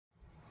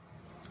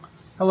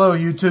Hello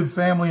YouTube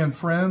family and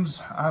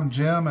friends, I'm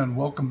Jim and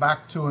welcome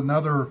back to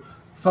another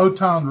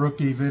Photon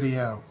Rookie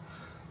video.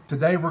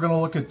 Today we're going to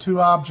look at two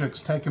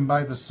objects taken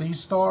by the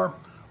Seestar.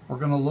 We're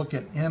going to look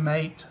at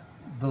M8,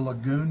 the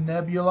Lagoon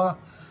Nebula,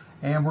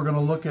 and we're going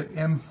to look at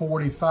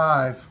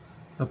M45,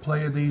 the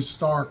Pleiades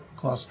Star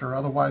Cluster,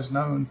 otherwise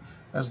known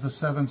as the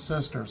Seven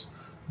Sisters.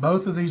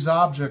 Both of these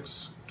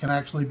objects can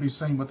actually be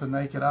seen with the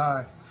naked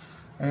eye.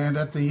 And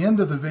at the end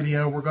of the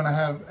video we're going to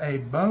have a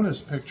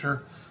bonus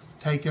picture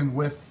taken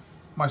with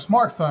my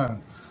smartphone.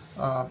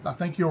 I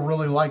think you'll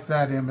really like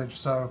that image,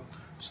 so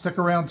stick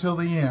around till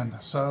the end.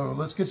 So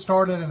let's get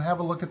started and have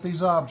a look at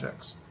these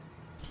objects.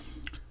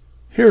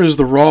 Here is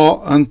the raw,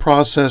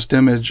 unprocessed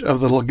image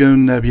of the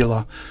Lagoon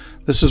Nebula.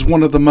 This is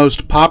one of the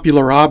most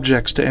popular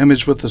objects to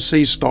image with the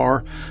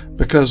Seestar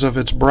because of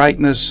its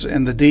brightness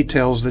and the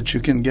details that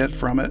you can get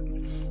from it.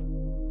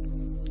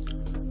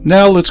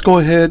 Now let's go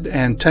ahead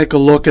and take a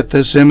look at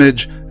this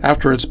image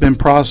after it's been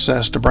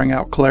processed to bring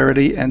out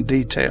clarity and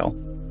detail.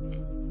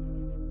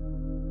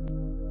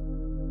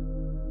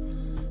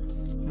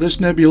 This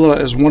nebula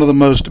is one of the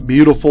most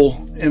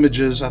beautiful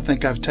images I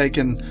think I've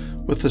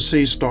taken with the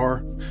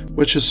Seestar,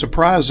 which is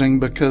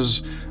surprising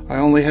because I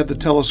only had the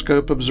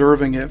telescope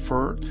observing it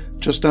for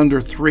just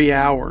under 3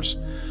 hours.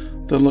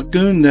 The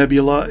Lagoon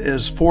Nebula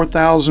is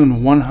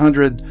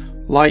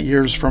 4,100 light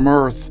years from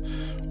Earth,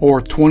 or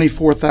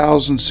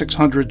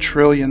 24,600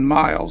 trillion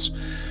miles.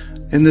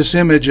 In this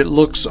image it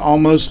looks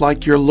almost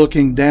like you're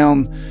looking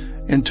down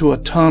into a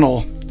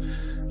tunnel,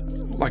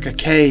 like a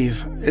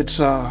cave. It's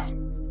a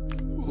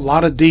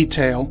lot of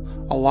detail,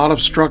 a lot of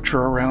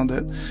structure around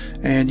it,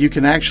 and you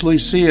can actually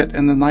see it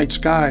in the night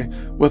sky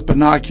with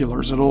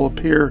binoculars. It'll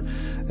appear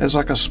as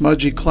like a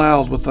smudgy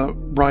cloud with a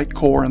bright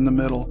core in the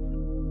middle.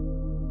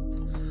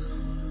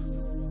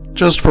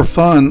 Just for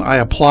fun, I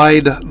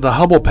applied the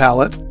Hubble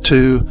palette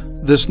to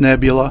this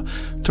nebula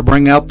to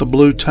bring out the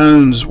blue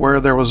tones where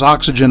there was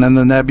oxygen in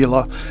the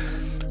nebula.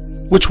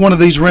 Which one of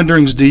these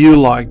renderings do you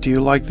like? Do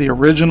you like the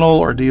original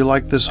or do you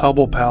like this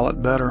Hubble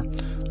palette better?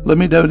 Let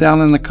me know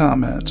down in the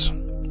comments.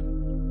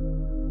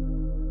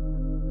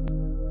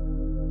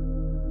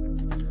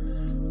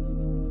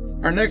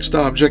 Our next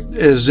object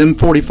is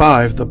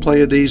M45, the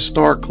Pleiades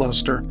Star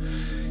Cluster.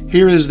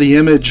 Here is the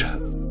image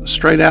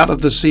straight out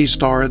of the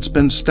Seestar. It's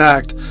been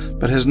stacked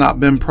but has not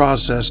been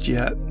processed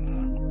yet.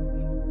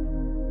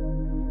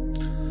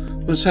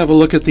 Let's have a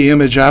look at the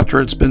image after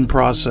it's been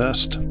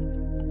processed.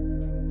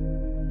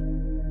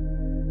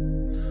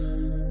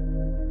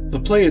 The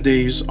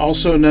Pleiades,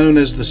 also known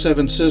as the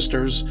Seven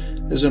Sisters,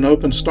 is an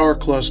open star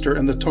cluster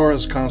in the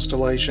Taurus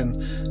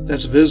constellation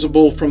that's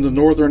visible from the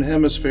northern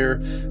hemisphere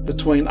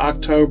between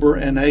October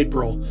and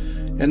April.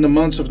 In the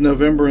months of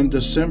November and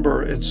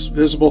December, it's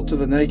visible to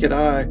the naked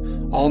eye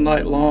all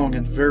night long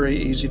and very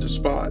easy to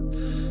spot.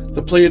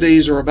 The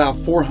Pleiades are about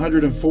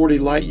 440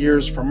 light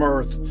years from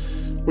Earth,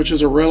 which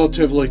is a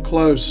relatively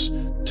close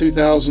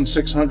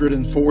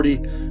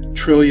 2,640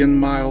 trillion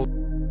miles.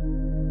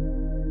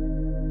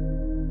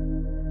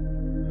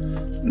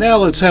 Now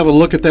let's have a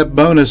look at that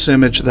bonus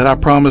image that I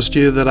promised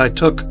you that I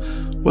took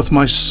with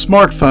my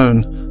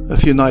smartphone a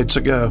few nights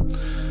ago.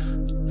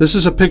 This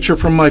is a picture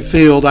from my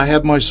field. I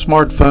had my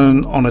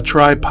smartphone on a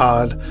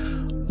tripod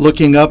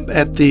looking up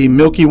at the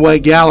Milky Way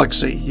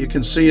galaxy. You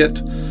can see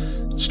it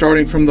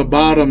starting from the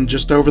bottom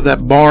just over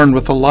that barn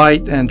with the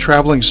light and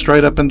traveling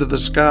straight up into the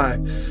sky.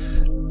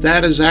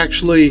 That is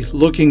actually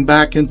looking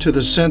back into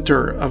the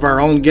center of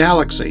our own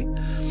galaxy.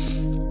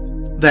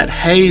 That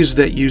haze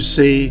that you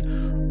see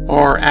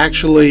are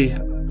actually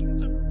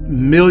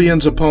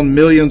millions upon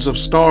millions of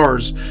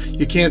stars.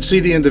 You can't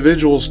see the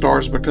individual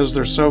stars because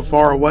they're so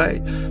far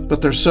away,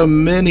 but there's so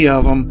many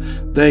of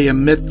them they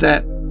emit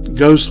that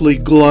ghostly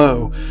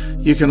glow.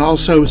 You can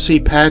also see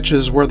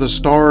patches where the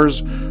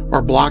stars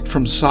are blocked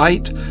from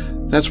sight.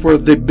 That's where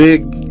the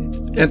big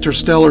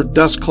interstellar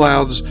dust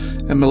clouds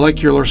and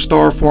molecular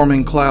star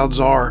forming clouds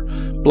are,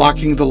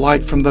 blocking the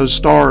light from those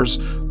stars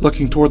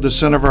looking toward the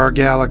center of our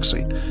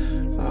galaxy.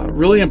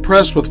 Really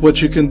impressed with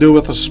what you can do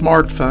with a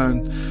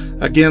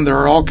smartphone. Again, there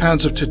are all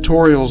kinds of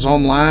tutorials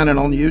online and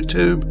on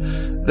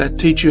YouTube that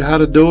teach you how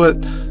to do it.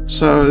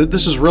 So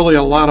this is really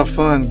a lot of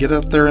fun. Get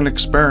up there and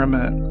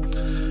experiment.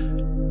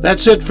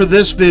 That's it for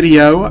this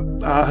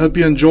video. I hope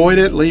you enjoyed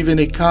it. Leave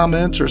any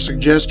comments or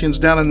suggestions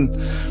down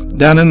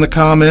in the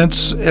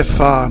comments. If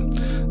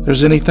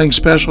there's anything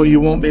special you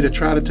want me to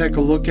try to take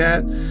a look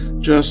at,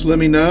 just let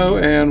me know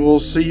and we'll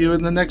see you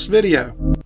in the next video.